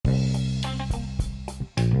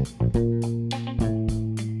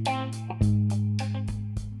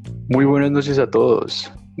Muy buenas noches a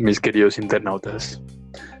todos, mis queridos internautas.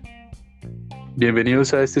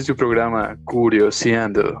 Bienvenidos a este su programa,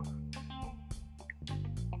 Curioseando.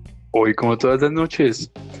 Hoy, como todas las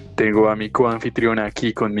noches, tengo a mi coanfitriona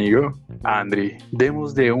aquí conmigo, Andry.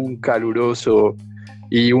 Demos de un caluroso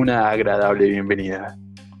y una agradable bienvenida.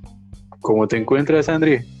 ¿Cómo te encuentras,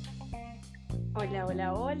 Andry? Hola,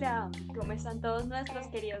 hola, hola. ¿Cómo están todos nuestros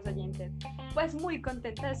queridos oyentes? Pues muy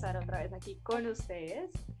contenta de estar otra vez aquí con ustedes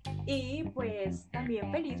y pues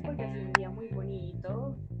también feliz porque ha sido un día muy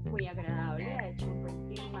bonito, muy agradable, ha hecho un buen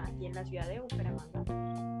clima aquí en la ciudad de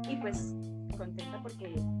Bucaramanga y pues contenta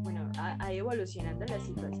porque, bueno, ha ido evolucionando la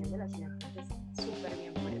situación de la ciudad, entonces súper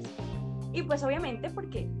bien por eso. Y pues obviamente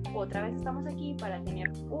porque otra vez estamos aquí para tener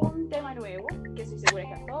un tema nuevo que estoy segura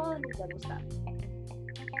que a todos les va a gustar.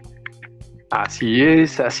 Así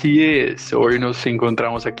es, así es. Hoy nos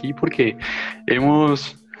encontramos aquí porque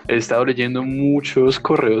hemos estado leyendo muchos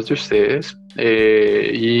correos de ustedes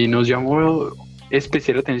y nos llamó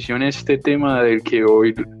especial atención este tema del que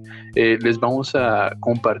hoy les vamos a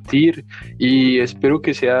compartir y espero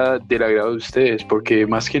que sea del agrado de ustedes porque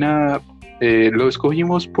más que nada lo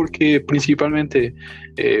escogimos porque principalmente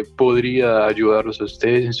podría ayudarlos a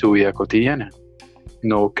ustedes en su vida cotidiana.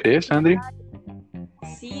 ¿No crees, André?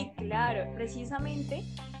 Sí, claro, precisamente,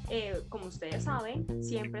 como ustedes saben,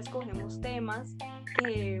 siempre escogemos temas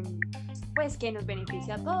pues que nos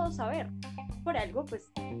beneficia a todos saber. Por algo,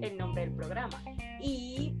 pues, el nombre del programa.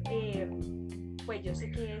 Y pues yo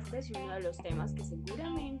sé que este es uno de los temas que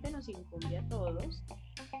seguramente nos incumbe a todos.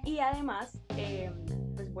 Y además,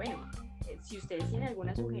 pues bueno, si ustedes tienen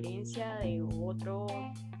alguna sugerencia de otro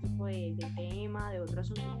tipo de tema, de otro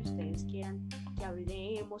asunto que ustedes quieran que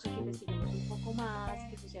hablemos o que investiguemos un poco más,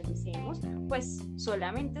 que socialicemos, pues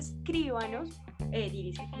solamente escríbanos,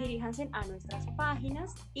 diríjanse a nuestras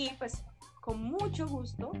páginas y pues con mucho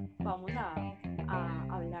gusto vamos a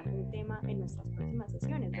hablar del tema en nuestras próximas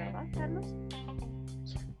sesiones, ¿verdad, Carlos?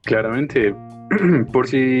 Claramente, por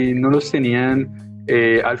si no los tenían,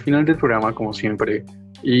 al final del programa, como siempre,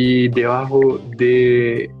 y debajo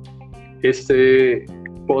de este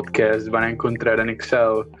podcast van a encontrar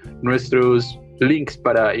anexado nuestros links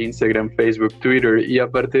para Instagram, Facebook, Twitter y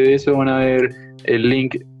aparte de eso van a ver el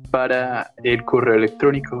link para el correo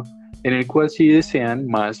electrónico en el cual si desean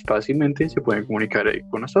más fácilmente se pueden comunicar ahí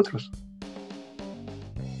con nosotros.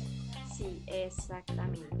 Sí,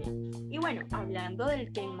 exactamente. Y bueno, hablando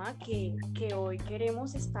del tema que hoy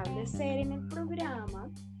queremos establecer en el programa,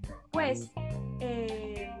 pues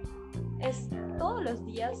es todos los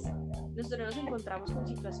días nosotros nos encontramos con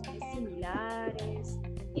situaciones similares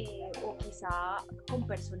o quizá con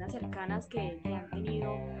personas cercanas que han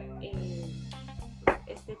tenido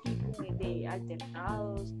este tipo de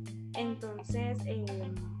altercados. Entonces,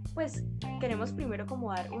 pues queremos primero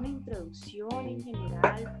como dar una introducción en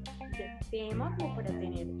general del tema como para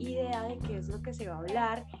tener idea de qué es lo que se va a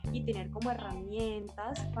hablar y tener como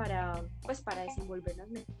herramientas pues para desenvolvernos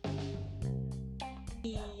mejor.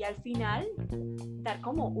 Y al final dar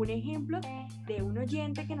como un ejemplo de un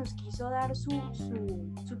oyente que nos quiso dar su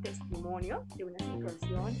testimonio de una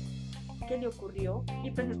situación que le ocurrió y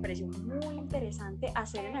pues nos pareció muy interesante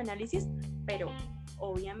hacer el análisis, pero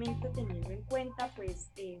obviamente teniendo en cuenta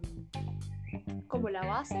pues como la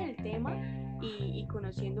base del tema y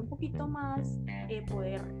conociendo un poquito más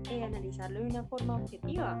poder analizarlo de una forma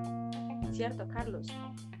objetiva, ¿cierto, Carlos?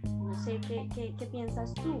 No sé qué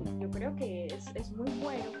piensas tú. Yo creo que es muy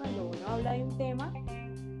bueno cuando uno habla de un tema,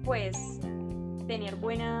 pues tener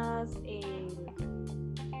buenas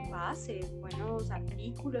bases, buenos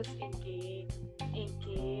artículos en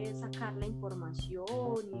que sacar la información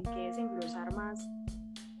y en que desenglosar más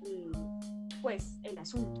pues el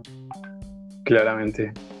asunto.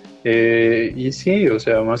 Claramente. Y sí, o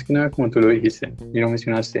sea, más que nada como tú lo dijiste y lo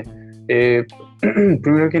mencionaste.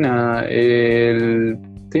 Primero que nada, el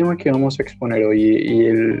tema que vamos a exponer hoy y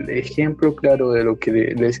el ejemplo claro de lo que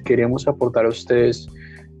les queremos aportar a ustedes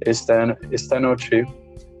esta noche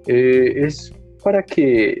es para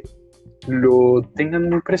que lo tengan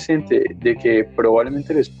muy presente de que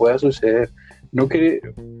probablemente les pueda suceder. No que,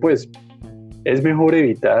 pues, es mejor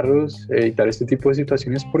evitar este tipo de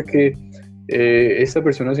situaciones porque esta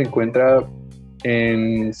persona se encuentra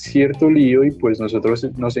en cierto lío y pues nosotros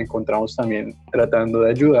nos encontramos también tratando de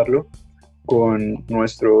ayudarlo con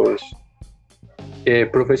nuestros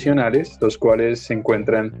profesionales, los cuales se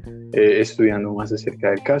encuentran estudiando más acerca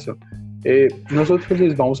del caso. Nosotros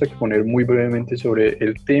les vamos a exponer muy brevemente sobre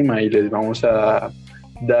el tema y les vamos a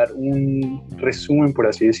dar un resumen, por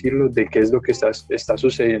así decirlo, de qué es lo que está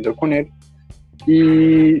sucediendo con él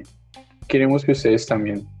Y queremos que ustedes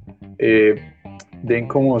también eh, den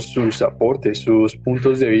como sus aportes, sus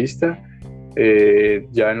puntos de vista,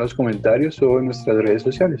 ya en los comentarios o en nuestras redes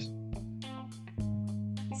sociales.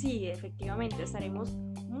 Sí, efectivamente, estaremos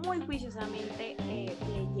muy juiciosamente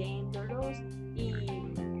leyéndolos y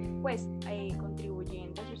pues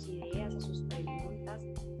contribuyendo a sus ideas, a sus preguntas,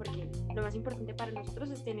 porque lo más importante para nosotros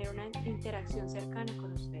es tener una interacción cercana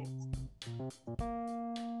con ustedes.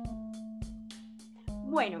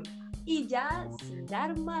 Bueno, y ya sin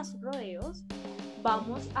dar más rodeos,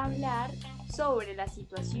 vamos a hablar sobre la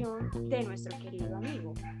situación de nuestro querido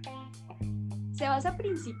amigo. Se basa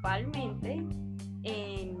principalmente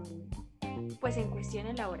en, pues, en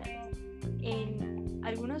cuestiones laborales, en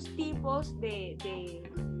algunos tipos de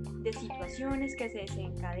situaciones que se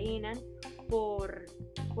desencadenan por,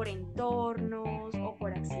 por entornos o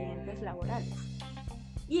por accidentes laborales.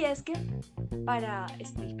 Y es que para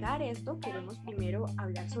explicar esto queremos primero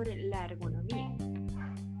hablar sobre la ergonomía.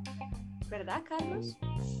 ¿Verdad, Carlos?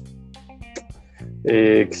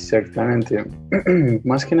 Exactamente.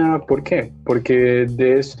 Más que nada, ¿por qué? Porque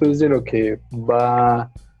de esto es de lo que va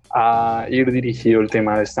a ir dirigido el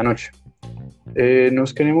tema de esta noche.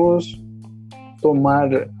 Nos queremos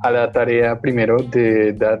tomar a la tarea primero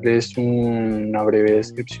de darles una breve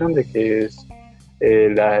descripción de qué es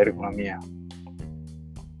la ergonomía.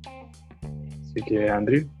 Así que,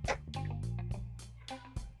 Andry.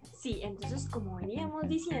 Sí, entonces como veníamos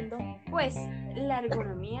diciendo, pues la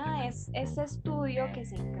ergonomía es ese estudio que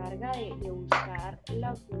se encarga de buscar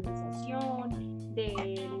la optimización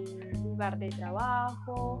del lugar de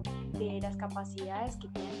trabajo, de las capacidades que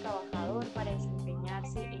tiene el trabajador para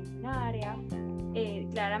desempeñarse en un área,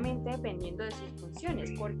 claramente dependiendo de sus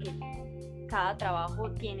funciones, porque cada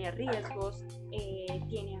trabajo tiene riesgos,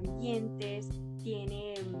 tiene ambientes,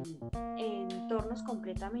 tiene entornos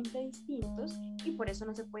completamente distintos y por eso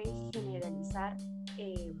no se puede generalizar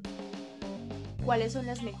cuáles son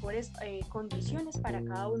las mejores condiciones para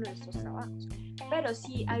cada uno de estos trabajos. Pero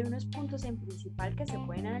sí hay unos puntos en principal que se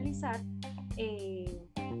pueden analizar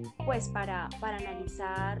pues para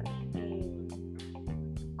analizar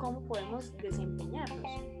cómo podemos desempeñarnos.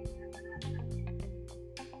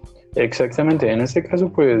 Exactamente, en este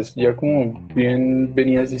caso, pues ya como bien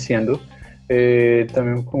venías diciendo,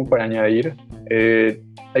 también como para añadir,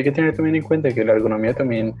 hay que tener también en cuenta que la ergonomía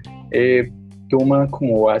también toma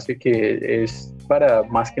como base que es para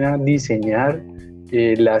más que nada diseñar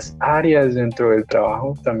las áreas dentro del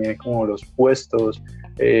trabajo, también como los puestos,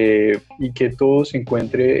 y que todo se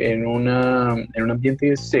encuentre en un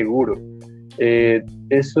ambiente seguro.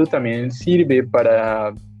 Esto también sirve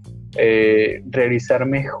para realizar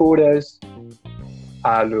mejoras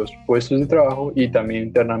a los puestos de trabajo y también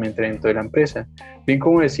internamente dentro de la empresa. Bien,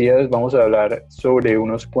 como decías, vamos a hablar sobre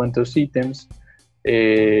unos cuantos ítems.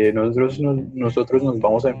 Nosotros nos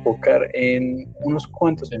vamos a enfocar en unos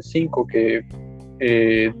cuantos, en 5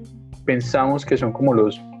 que pensamos que son como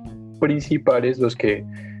los principales, los que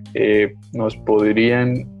nos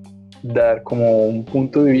podrían dar como un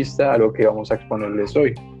punto de vista a lo que vamos a exponerles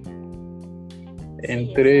hoy.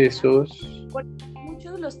 Entre esos...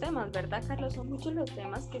 Muchos los temas, ¿verdad, Carlos? Son muchos los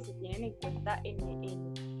temas que se tienen en cuenta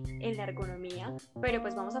en la ergonomía, pero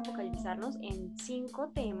pues vamos a focalizarnos en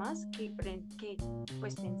 5 temas que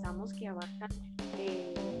pues pensamos que abarcan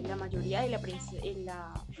la mayoría de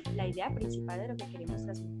la idea principal de lo que queremos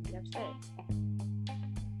transmitir a ustedes.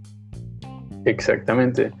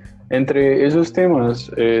 Exactamente. Entre esos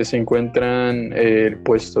temas se encuentran el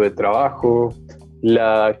puesto de trabajo,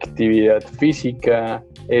 la actividad física,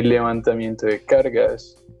 el levantamiento de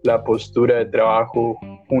cargas, la postura de trabajo,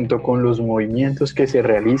 junto con los movimientos que se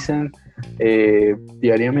realizan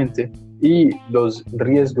diariamente y los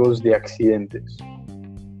riesgos de accidentes.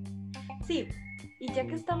 Sí, y ya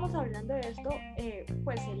que estamos hablando de esto,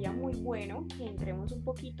 pues sería muy bueno que entremos un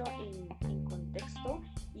poquito en contexto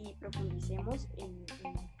y profundicemos en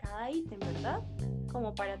cada ítem, ¿verdad?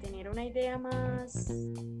 Como para tener una idea más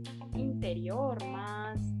interior,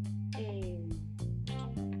 más...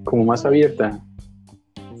 como más abierta.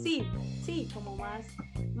 Sí, como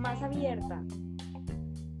más abierta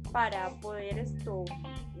para poder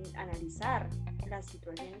analizar las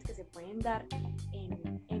situaciones que se pueden dar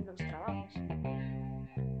en los trabajos.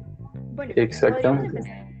 Bueno, exactamente.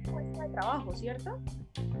 Podríamos empezar con el puesto de trabajo, ¿cierto?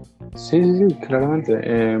 Sí,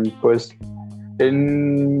 claramente. Pues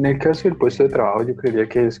en el caso del puesto de trabajo yo creería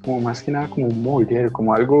que es como más que nada como un mobiliario,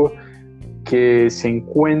 como algo que se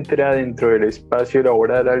encuentra dentro del espacio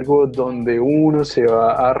laboral, algo donde uno se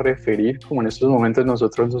va a referir, como en estos momentos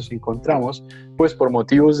nosotros nos encontramos, pues por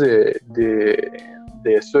motivos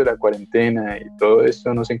de esto de la cuarentena y todo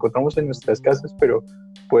esto, nos encontramos en nuestras casas, pero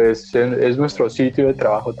pues es nuestro sitio de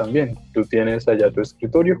trabajo también. Tú tienes allá tu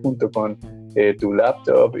escritorio junto con tu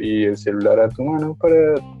laptop y el celular a tu mano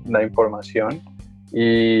para la información,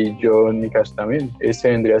 y yo en mi caso también. Este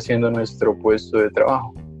vendría siendo nuestro puesto de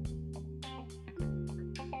trabajo.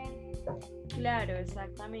 Claro,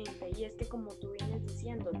 exactamente. Y es que como tú vienes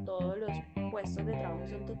diciendo, todos los puestos de trabajo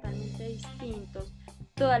son totalmente distintos,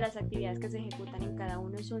 todas las actividades que se ejecutan en cada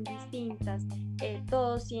uno son distintas,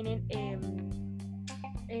 todos tienen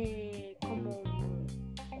como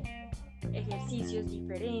ejercicios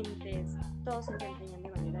diferentes, todos se desempeñan de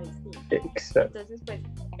manera distinta. Exacto. Entonces, pues,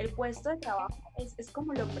 el puesto de trabajo es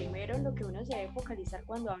como lo primero en lo que uno se debe focalizar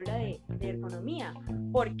cuando habla de ergonomía,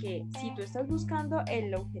 porque si tú estás buscando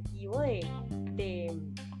el objetivo de,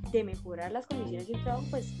 de mejorar las condiciones de un trabajo,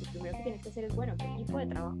 pues lo primero que tienes que hacer es, bueno, ¿qué tipo de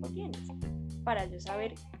trabajo tienes? Para yo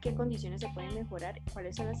saber qué condiciones se pueden mejorar,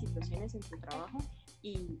 cuáles son las situaciones en tu trabajo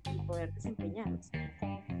y poder desempeñarlas.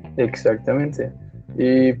 Exactamente.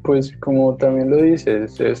 Y pues como también lo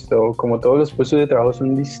dices, esto, como todos los puestos de trabajo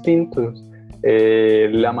son distintos,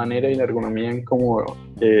 la manera y la ergonomía en cómo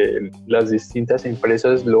las distintas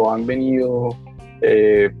empresas lo han venido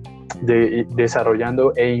eh,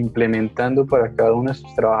 desarrollando e implementando para cada uno de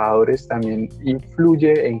sus trabajadores también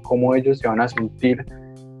influye en cómo ellos se van a sentir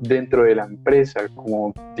dentro de la empresa,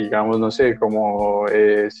 como digamos, no sé, como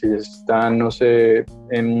si están, no sé,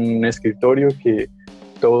 en un escritorio, que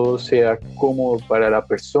todo sea cómodo para la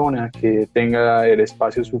persona, que tenga el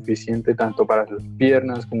espacio suficiente tanto para sus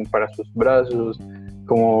piernas como para sus brazos,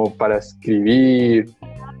 como para escribir.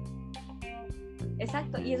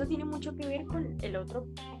 Exacto, y eso tiene mucho que ver con el otro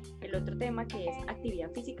tema que es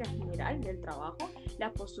actividad física en general del trabajo,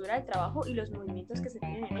 la postura del trabajo y los movimientos que se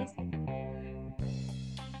tienen en este.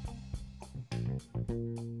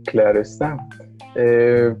 Claro está.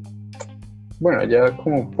 Eh, bueno, ya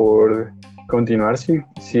como por continuar, si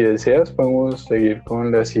deseas, podemos seguir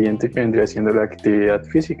con la siguiente, que vendría siendo la actividad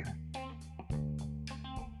física.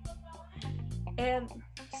 Eh,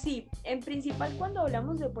 sí, en principal cuando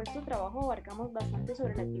hablamos de puesto de trabajo abarcamos bastante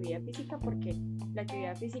sobre la actividad física porque la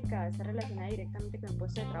actividad física está relacionada directamente con el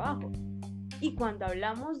puesto de trabajo. Y cuando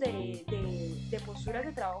hablamos de posturas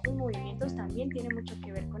de trabajo y movimientos también tiene mucho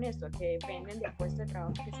que ver con esto, que dependen del puesto de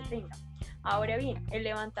trabajo que se tenga. Ahora bien, el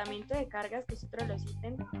levantamiento de cargas, que es otro de los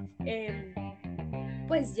ítems,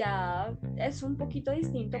 pues ya es un poquito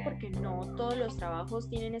distinto porque no todos los trabajos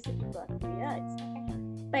tienen ese tipo de actividades.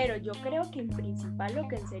 Pero yo creo que en principal lo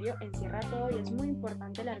que en serio encierra todo y es muy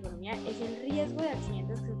importante la ergonomía es el riesgo de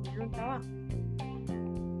accidentes que se tiene en un trabajo.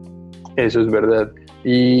 Eso es verdad.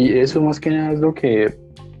 Y eso más que nada es lo que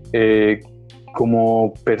eh,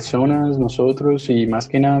 como personas, nosotros, y más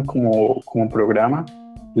que nada como programa,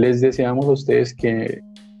 les deseamos a ustedes que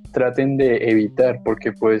traten de evitar,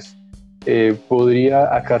 porque pues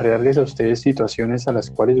podría acarrearles a ustedes situaciones a las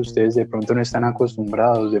cuales ustedes de pronto no están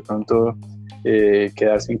acostumbrados, de pronto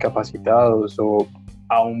quedarse incapacitados, o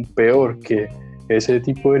aún peor, que ese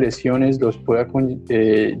tipo de lesiones los pueda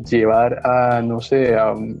llevar a, no sé,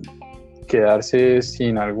 a quedarse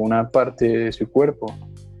sin alguna parte de su cuerpo.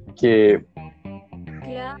 Que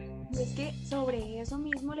Claro, y es que sobre eso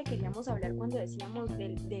mismo le queríamos hablar cuando decíamos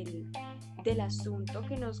del asunto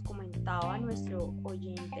que nos comentaba nuestro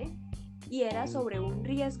oyente y era sobre un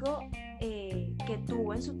riesgo que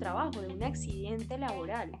tuvo en su trabajo, de un accidente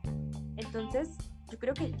laboral. Entonces, yo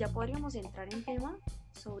creo que ya podríamos entrar en tema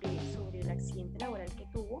sobre el accidente laboral que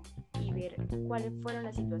tuvo y ver cuáles fueron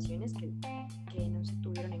las situaciones que no se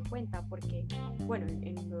tuvieron en cuenta, porque, bueno,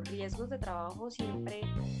 en los riesgos de trabajo siempre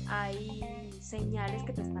hay señales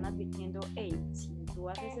que te están advirtiendo, hey, si tú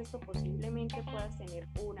haces esto posiblemente puedas tener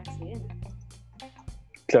un accidente.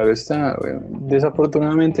 claro está, bueno,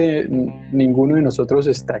 desafortunadamente ninguno de nosotros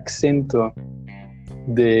está exento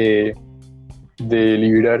de, de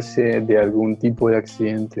librarse de algún tipo de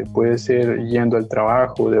accidente. Puede ser yendo al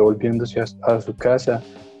trabajo, devolviéndose a su casa,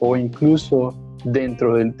 o incluso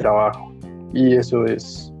dentro del trabajo. Y eso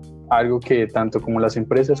es algo que tanto como las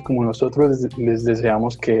empresas como nosotros les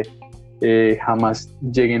deseamos que jamás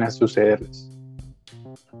lleguen a sucederles.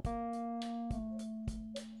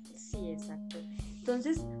 Sí, exacto.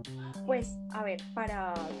 Entonces, pues, a ver,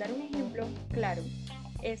 para dar un ejemplo claro,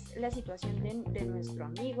 es la situación de nuestro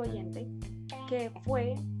amigo oyente que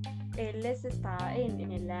fue, él está en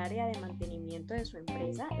el área de mantenimiento de su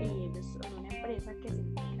empresa y ellos son una empresa que se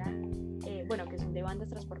encuentra, bueno, que son de bandas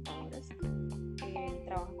transportadoras,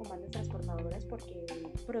 trabajan con bandas transportadoras porque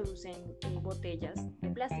producen botellas de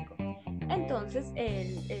plástico. Entonces,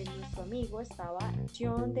 nuestro amigo estaba en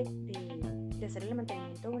acción de hacer el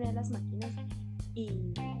mantenimiento de una de las máquinas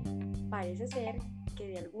y parece ser que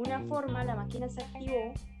de alguna forma la máquina se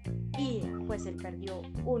activó y pues él perdió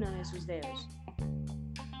uno de sus dedos.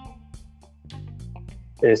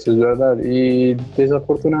 Eso es verdad. Y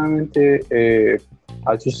desafortunadamente,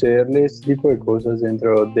 al sucederle este tipo de cosas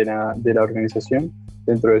dentro de la organización,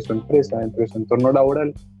 dentro de su empresa, dentro de su entorno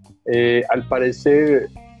laboral, al parecer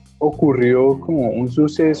ocurrió como un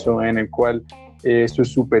suceso en el cual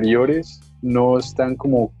sus superiores no están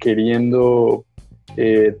como queriendo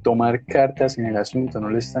tomar cartas en el asunto, no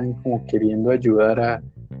le están como queriendo ayudar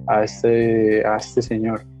a este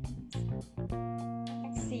señor.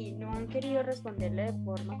 Sí, no han querido responderle de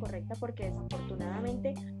forma correcta porque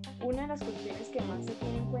desafortunadamente una de las cuestiones que más se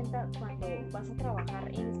tiene en cuenta cuando vas a trabajar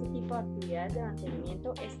en este tipo de actividades de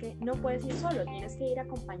mantenimiento es que no puedes ir solo, tienes que ir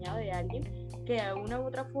acompañado de alguien que de alguna u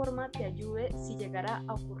otra forma te ayude si llegara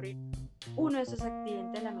a ocurrir uno de esos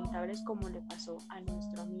accidentes lamentables como le pasó a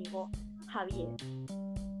nuestro amigo Javier.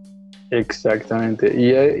 Exactamente,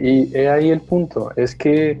 y he ahí el punto, es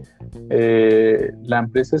que la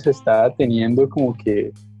empresa se está teniendo como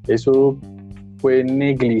que eso fue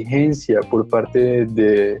negligencia por parte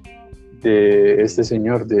de este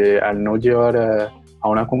señor, de al no llevar a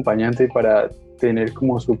un acompañante para tener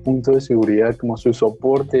como su punto de seguridad, como su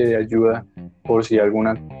soporte de ayuda por si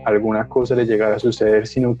alguna cosa le llegara a suceder,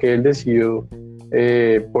 sino que él decidió,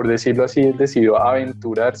 por decirlo así, él decidió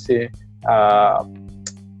aventurarse a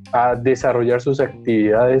a desarrollar sus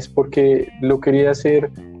actividades porque lo quería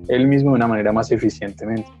hacer él mismo de una manera más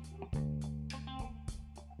eficientemente.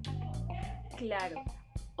 Claro.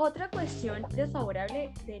 Otra cuestión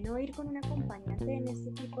desfavorable de no ir con un acompañante en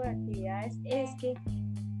este tipo de actividades es que,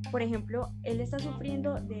 por ejemplo, él está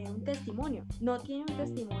sufriendo de un testimonio, no tiene un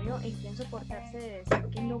testimonio en quien soportarse de decir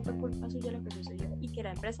que no fue culpa suya lo que sucedió y que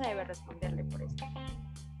la empresa debe responderle por esto.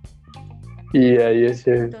 Y ahí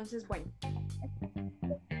ese... Entonces, bueno,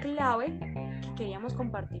 clave que queríamos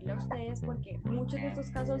compartirle a ustedes porque muchos de estos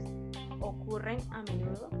casos ocurren a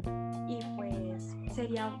menudo y pues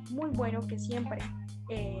sería muy bueno que siempre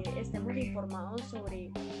estemos informados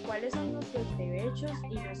sobre cuáles son nuestros derechos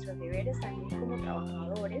y nuestros deberes también como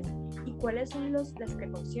trabajadores y cuáles son las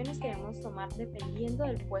precauciones que debemos tomar dependiendo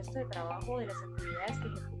del puesto de trabajo o de las actividades que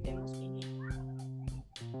ejecutemos en él.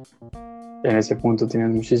 En ese punto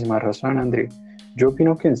tienes muchísima razón, Andry. Yo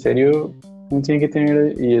opino que en serio uno tiene que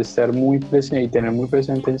tener y estar muy presente y tener muy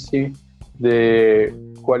presente en sí de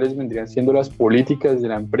cuáles vendrían siendo las políticas de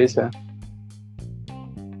la empresa.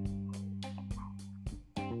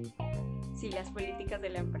 Sí, las políticas de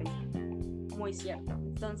la empresa. Muy cierto.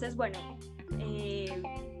 Entonces, bueno,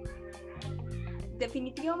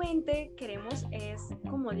 definitivamente queremos es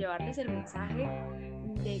como llevarles el mensaje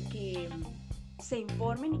de que se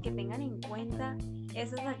informen y que tengan en cuenta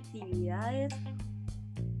esas actividades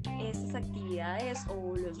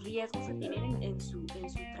o los riesgos que tienen en su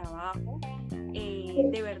trabajo,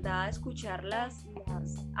 de verdad escuchar las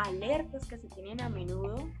alertas que se tienen a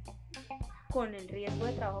menudo con el riesgo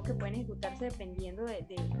de trabajo que pueden ejecutarse dependiendo de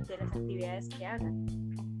las actividades que hagan.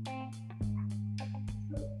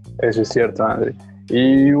 Eso es cierto, André.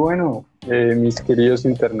 Y bueno, mis queridos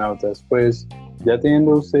internautas, pues ya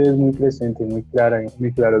teniendo ustedes muy presente, muy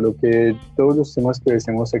claro lo que todos los temas que les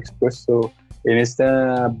hemos expuesto en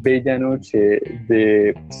esta bella noche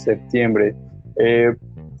de septiembre,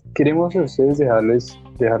 queremos a ustedes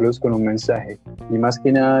dejarlos con un mensaje y más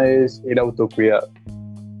que nada es el autocuidado.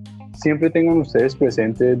 Siempre tengan ustedes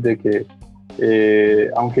presentes de que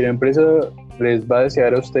aunque la empresa les va a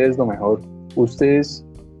desear a ustedes lo mejor, ustedes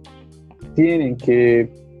tienen que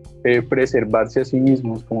preservarse a sí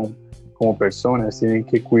mismos como personas, tienen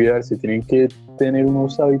que cuidarse, tienen que tener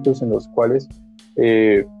unos hábitos en los cuales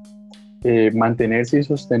mantenerse y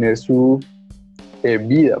sostener su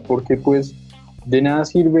vida, porque pues de nada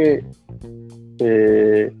sirve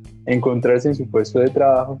encontrarse en su puesto de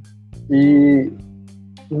trabajo y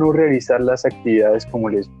no realizar las actividades como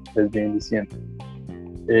les vienen diciendo.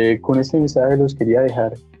 Con este mensaje los quería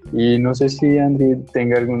dejar y no sé si Andry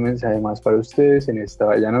tenga algún mensaje más para ustedes en esta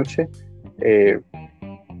bella noche.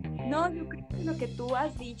 No, yo creo que lo que tú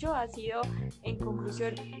has dicho ha sido en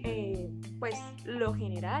conclusión pues lo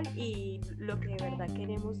general y lo que de verdad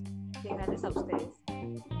queremos dejarles a ustedes.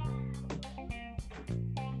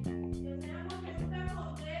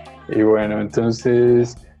 Y bueno,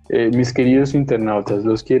 entonces mis queridos internautas,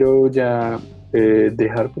 los quiero ya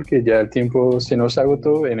dejar porque ya el tiempo se nos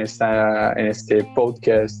agotó en este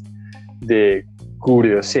podcast de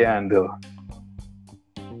Curioseando.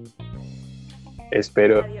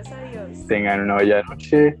 Espero Adiós, adiós. tengan una bella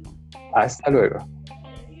noche. Hasta luego.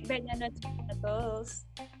 Bella noche a todos.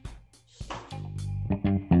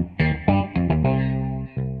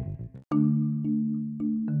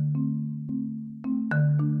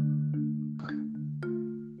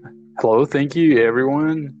 Hello, thank you,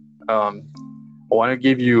 everyone. Um, I want to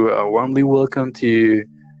give you a warmly welcome to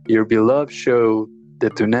your beloved show, the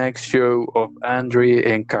Tonight Show of Andry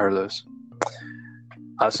and Carlos.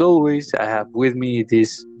 As always, I have with me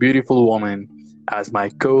this beautiful woman as my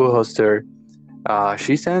co-hoster.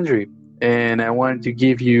 She's Andry, and I wanted to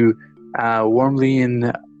give you warmly and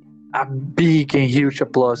a big and huge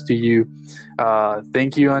applause to you.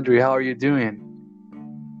 Thank you, Andry. How are you doing?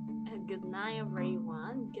 Good night,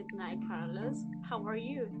 everyone. Good night, Carlos. How are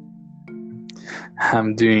you?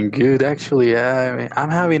 I'm doing good, actually. I'm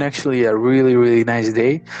having actually a really, really nice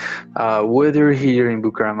day. Weather here in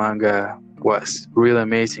Bucaramanga was really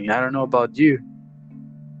amazing. I don't know about you.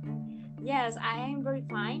 Yes, I am very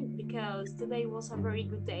fine because today was a very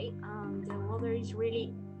good day. The weather is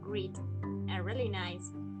really great and really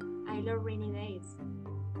nice. I love rainy days.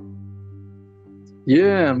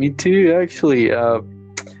 Yeah, me too, actually.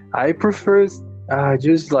 I prefer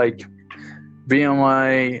just like be on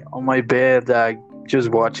my bed, just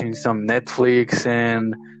watching some Netflix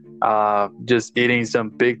and just eating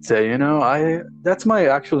some pizza. I that's my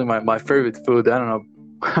actually my favorite food. I don't know,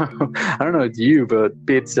 I don't know you, but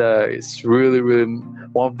pizza is really really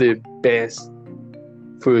one of the best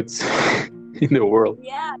foods in the world.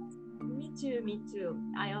 Yeah, me too, me too.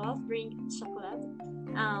 I love drink chocolate.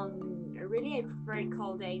 Really I prefer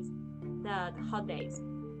cold days than hot days.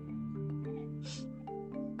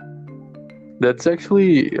 That's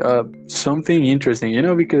actually something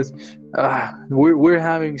interesting, because we're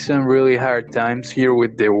having some really hard times here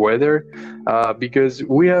with the weather because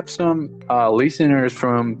we have some listeners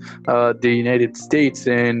from the United States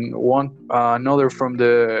and one another from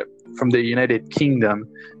the United Kingdom,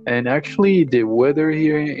 and actually the weather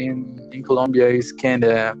here in Colombia is kind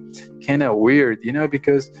of weird,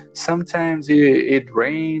 because sometimes it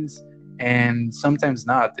rains and sometimes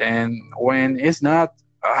not, and when it's not,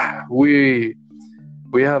 we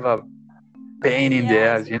have a pain in the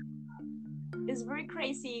Yes, ass. it's very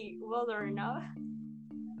crazy weather, no?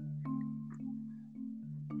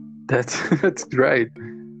 That's that's right.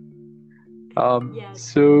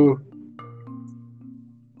 Yes,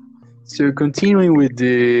 So continuing with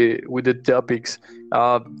the topics,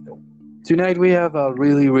 uh, tonight we have a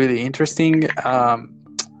really really interesting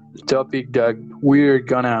topic that we're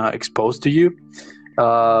gonna expose to you.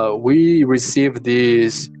 We received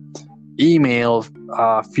this email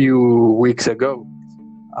a few weeks ago,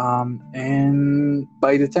 and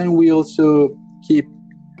by the time we also keep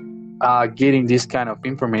getting this kind of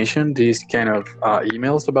information, these kind of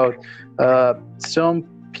emails about some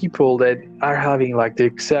people that are having like the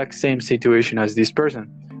exact same situation as this person.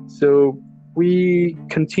 So we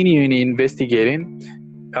continue in investigating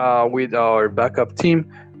with our backup team,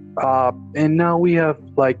 and now we have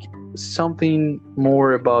like something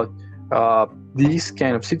more about this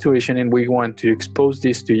kind of situation, and we want to expose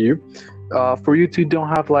this to you for you to don't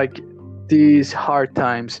have like these hard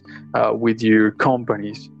times with your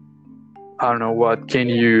companies. I don't know, what can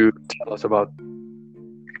yeah, you tell us about?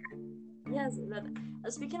 yes. But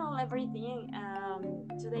speaking of everything,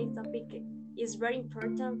 today's topic is very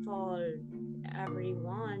important for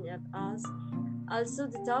everyone of us. Also,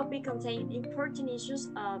 the topic contains important issues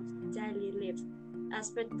of daily life,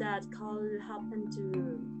 aspects that could happen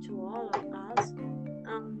to all of us.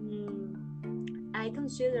 Um, I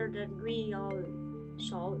consider that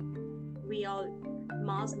should, we all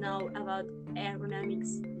must know about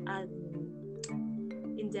ergonomics and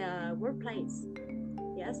in the workplace.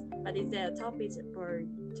 Yes, but it's the topic for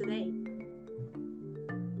today.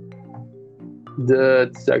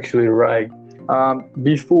 That's actually right.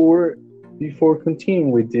 Before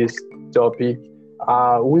continuing with this topic,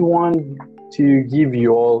 we want to give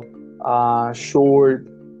you all a short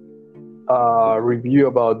review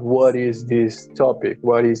about what is this topic,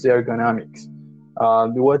 what is ergonomics.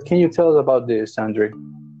 What can you tell us about this, Andre?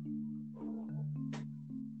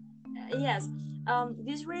 Yes,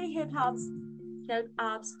 this really help us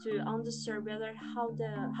to understand better how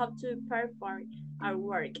to perform our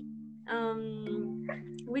work. Um,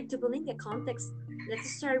 with to put in the context, let's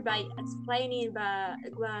start by explaining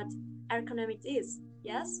what economics is.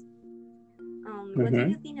 Yes. What do Mm-hmm.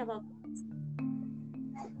 you think about?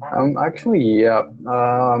 Actually, yeah.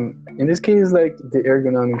 In this case, like the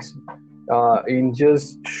ergonomics, in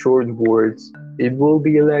just short words, it will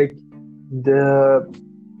be like the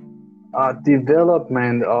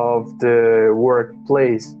development of the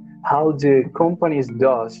workplace, how the companies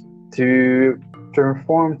does to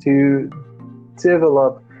transform to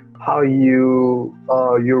develop how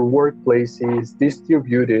your workplace is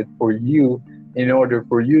distributed for you in order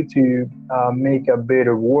for you to make a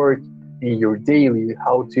better work in your daily,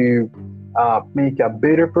 how to make a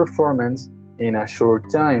better performance in a short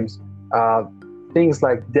times. Uh, Things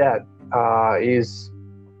like that is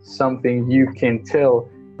something you can tell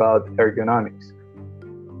about ergonomics.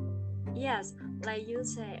 Yes, like you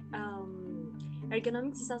say,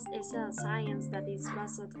 ergonomics is a science that is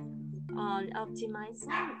based on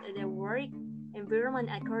optimizing the work environment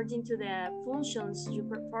according to the functions you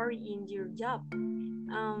perform in your job.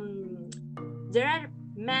 Um, there are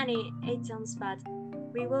many items, but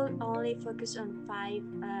we will only focus on five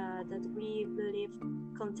that we believe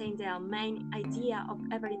contain the main idea of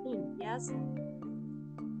everything. Yes.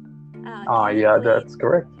 Can you Yeah, please that's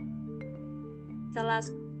correct. tell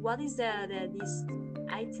us what is the these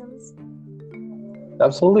items?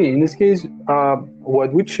 Absolutely. In this case,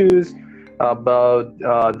 what we choose about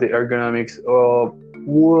the ergonomics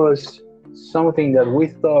was something that we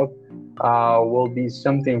thought will be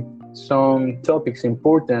some topics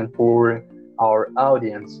important for our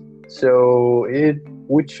audience. So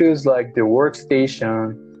we choose like the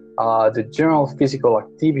workstation, the general physical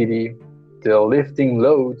activity, the lifting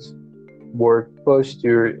loads, work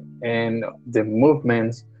posture, and the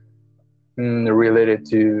movements related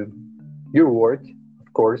to your work,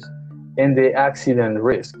 of course, and the accident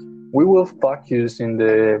risk. We will focus in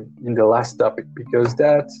the last topic because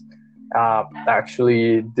that's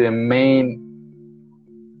actually the main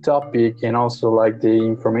topic and also like the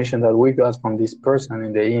information that we got from this person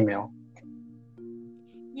in the email.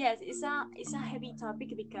 Yes, it's a heavy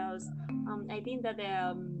topic because I think that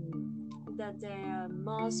the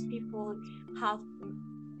most people have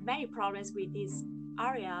many problems with this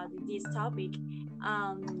area, this topic.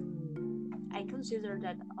 I consider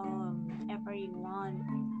that everyone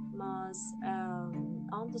must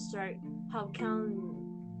understand how can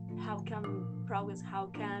progress, how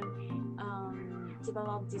can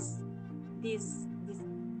develop this this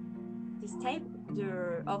this type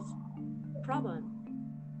of problem.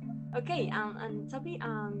 Okay, and topic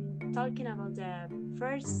talking about the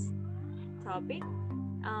first topic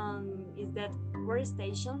is that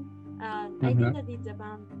workstation. I think that Mm-hmm. it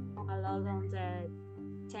depends a lot on the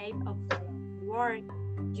type of work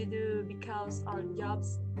you do because our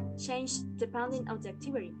jobs change depending on the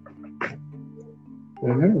activity.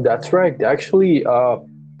 Mm-hmm. That's right. Actually,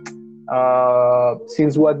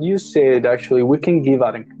 since what you said, actually, we can give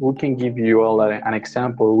you all an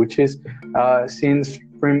example, which is since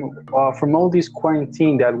from all this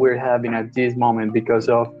quarantine that we're having at this moment because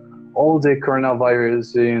of all the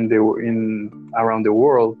coronavirus in around the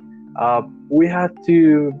world, we had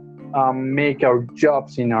to make our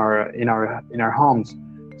jobs in our homes.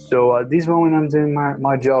 So at this moment, I'm doing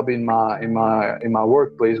my job in my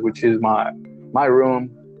workplace, which is my room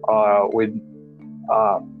uh, with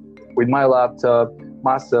my laptop,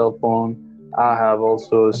 my cell phone. I have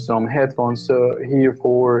also some headphones here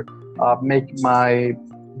for make my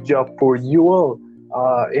job for you all.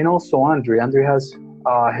 And also Andry. Andry has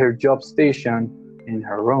her job station in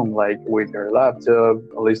her room, like with her laptop,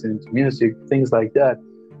 listening to music, things like that.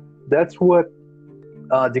 That's what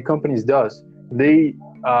the companies does. They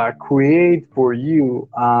create for you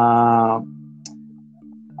an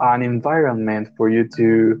environment for you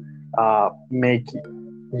to make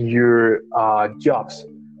your jobs,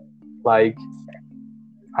 like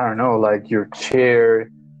I don't know, like your chair,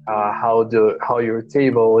 how your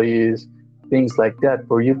table is, things like that,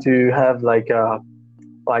 for you to have like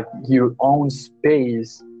your own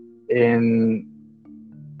space, and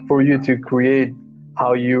for you to create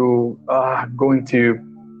how you going to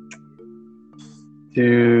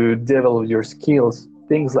develop your skills.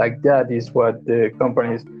 Things like that is what the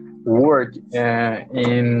companies work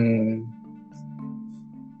in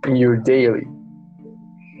your daily.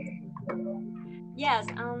 Yes,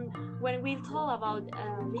 when we talk about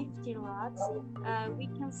lifting rods, we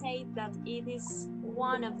can say that it is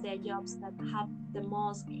one of the jobs that have the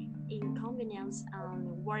most inconvenience and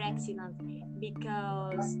work accident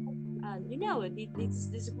because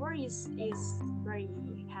this work is very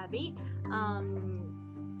heavy.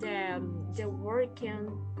 The work can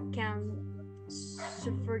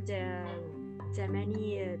suffer the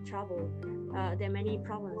many trouble, the many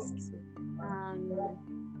problems. Excuse me.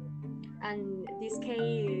 And this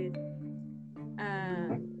can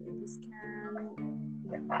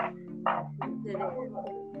the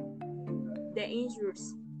the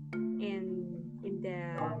injuries in the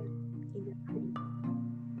body.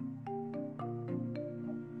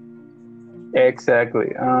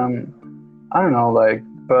 Exactly. I don't know, like,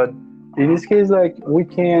 but in this case, like, we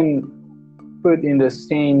can put in the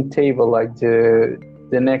same table like the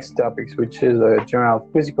next topics, which is general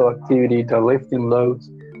physical activity, the lifting loads,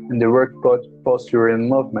 and the work posture and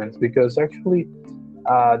movements, because actually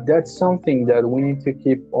That's something that we need to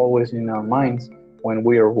keep always in our minds when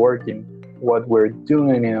we are working, what we're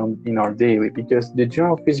doing in our daily, because the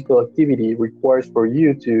general physical activity requires for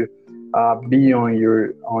you to be on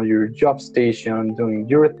your job station doing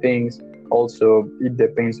your things. Also, it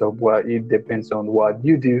depends on what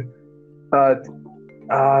you do, but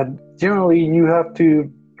uh, generally you have to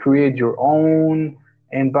create your own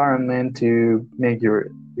environment to make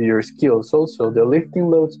your skills. Also, the lifting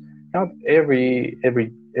loads, not every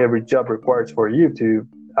job requires for you to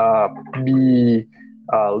uh, be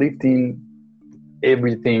lifting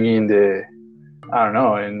everything in the, I don't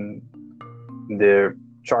know, in the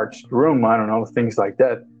charged room, I don't know, things like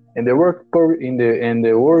that. And the work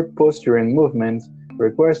posture and movements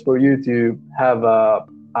requires for you to have a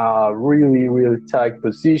really tight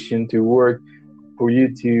position to work, for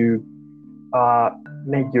you to uh,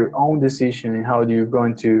 make your own decision in how you're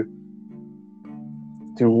going to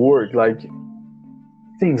work, like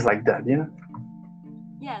things like that, you know.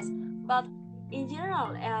 Yes, but in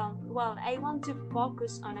general, well, I want to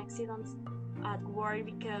focus on accidents at work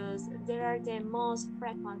because they are the most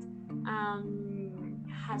frequent.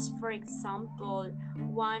 Has, for example,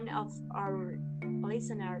 one of our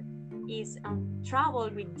listener is trouble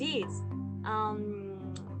with this.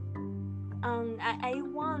 Um, I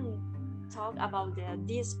want talk about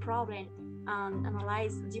this problem and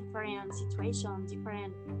analyze different situations,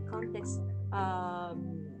 different contexts.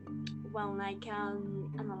 Um, when I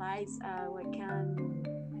can analyze, we can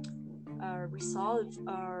resolve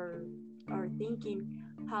or thinking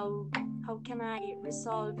how how can I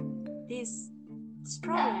resolve this this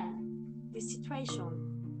problem, this situation.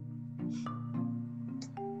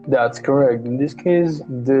 That's correct. In this case,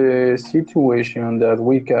 the situation that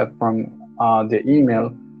we got from the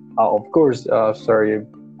email, of course, sorry,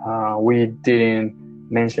 we didn't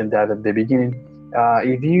mention that at the beginning.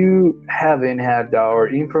 If you haven't had our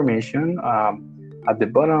information, at the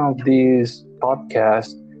bottom of this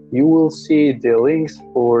podcast, you will see the links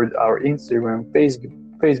for our Instagram,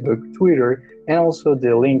 Facebook, Twitter, and also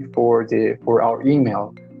the link for our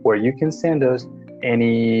email, where you can send us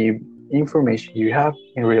any information you have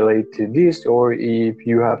in relate to this, or if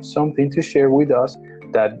you have something to share with us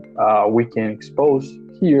that we can expose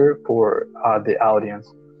here for the audience.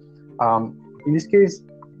 In this case,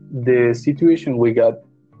 the situation we got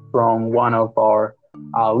from one of our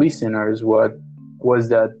listeners was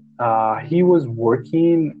that he was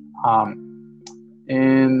working,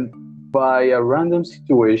 and by a random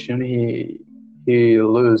situation he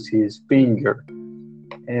lost his finger,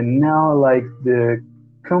 and now like the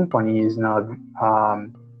company is not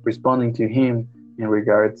responding to him in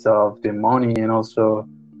regards of the money, and also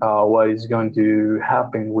what is going to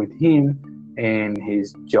happen with him and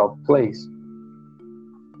his job place.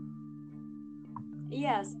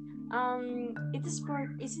 Yes,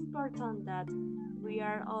 it's important that we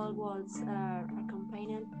are always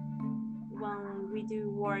accompanied when we do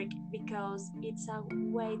work because it's a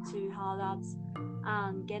way to help us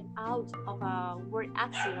and get out of a work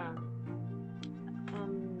accident.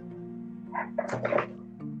 Um,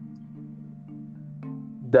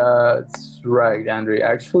 That's right, Andrew.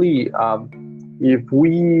 Actually, if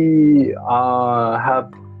we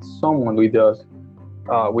have someone with us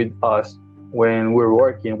when we're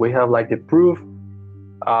working, we have like the proof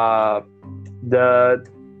uh, that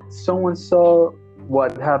someone saw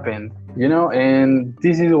what happened, you know, and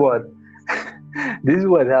this is what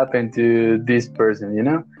happened to this person, you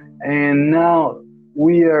know, and now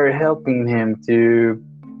we are helping him to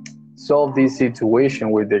solve this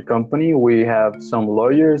situation with the company. We have some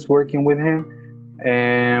lawyers working with him,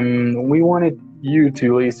 and we wanted you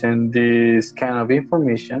to listen this kind of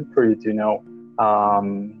information for you to know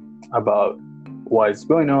about what's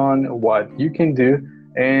going on, what you can do,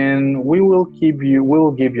 and we will give you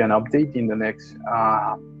an update in the next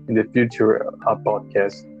in the future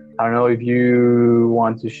podcast. I don't know if you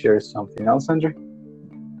want to share something else, Andrew.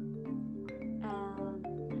 um,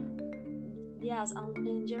 yes,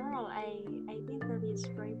 in general, I think that it's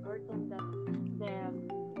very important that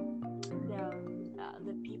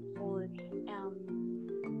the people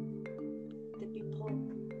the people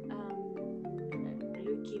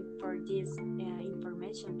looking for this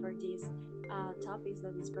information for these topics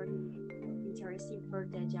that is very interesting for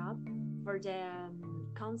the job, for the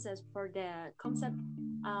concept,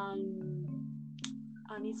 um,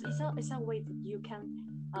 and it's a way that you can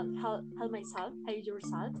help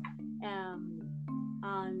yourself, um,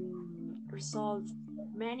 and resolve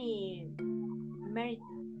many many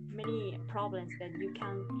many problems that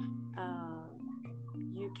uh,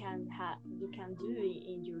 you can do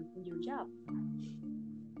in your job.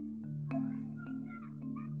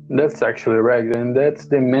 That's actually right, and that's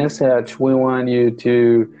the message we want you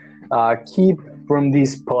to keep from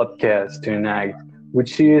this podcast tonight,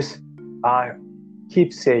 which is uh,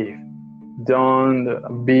 keep safe.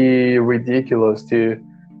 Don't be ridiculous to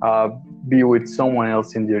uh, be with someone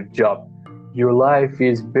else in your job. Your life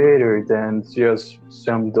is better than just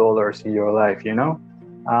some dollars in your life, you know?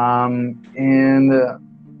 And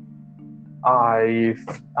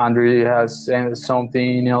if Andrew has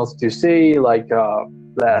something else to say, like a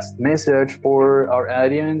last message for our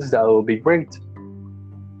audience, that will be great.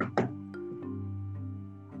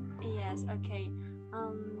 Yes, okay.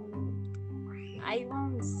 I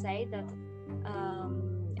won't say that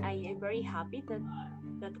I am very happy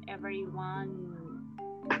that everyone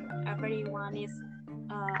is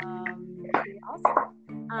with us.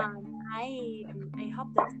 I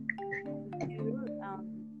hope that you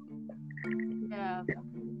the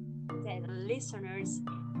the listeners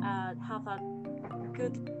have a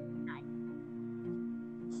good night.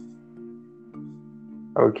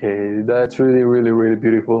 Okay, that's really, really, really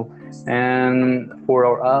beautiful. And for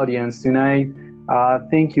our audience tonight,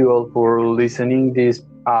 thank you all for listening this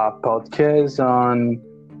podcast on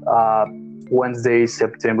uh, Wednesday,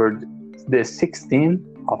 September the 16th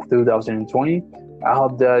of 2020. I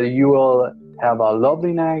hope that you all have a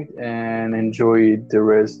lovely night and enjoy the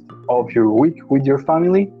rest of your week with your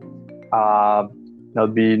family. Uh,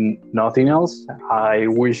 Not be nothing else. I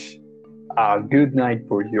wish a good night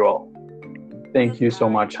for you all. Thank Good you so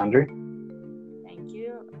night. much, Andre. Thank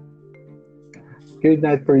you. Good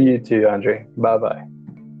night for you too, Andre. Bye bye.